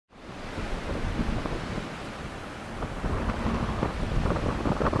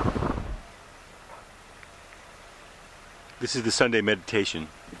This is the Sunday meditation.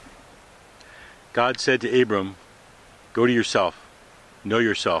 God said to Abram, "Go to yourself, know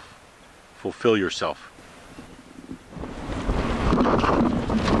yourself, fulfill yourself."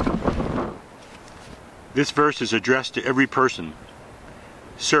 This verse is addressed to every person.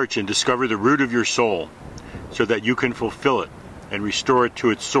 Search and discover the root of your soul so that you can fulfill it and restore it to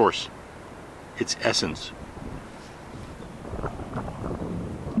its source, its essence.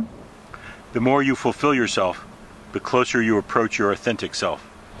 The more you fulfill yourself, the closer you approach your authentic self.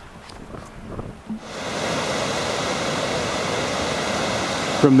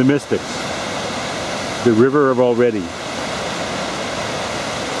 From the mystics, the river of already.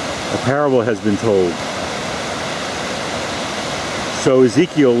 A parable has been told. So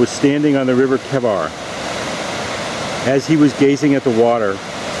Ezekiel was standing on the river Kabbala. As he was gazing at the water,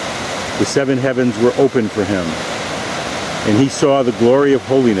 the seven heavens were opened for him, and he saw the glory of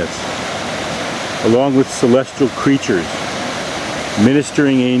holiness, along with celestial creatures,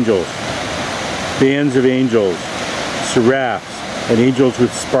 ministering angels, bands of angels, seraphs, and angels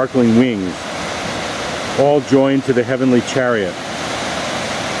with sparkling wings, all joined to the heavenly chariot.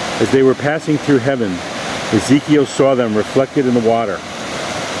 As they were passing through heaven, Ezekiel saw them reflected in the water.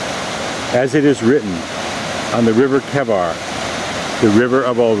 As it is written, on the river Kabbala, the river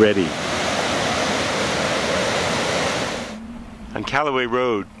of already. On Callaway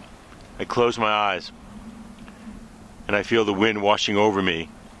Road, I close my eyes, and I feel the wind washing over me,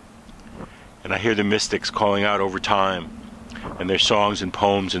 and I hear the mystics calling out over time, and their songs and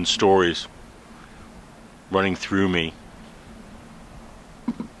poems and stories running through me.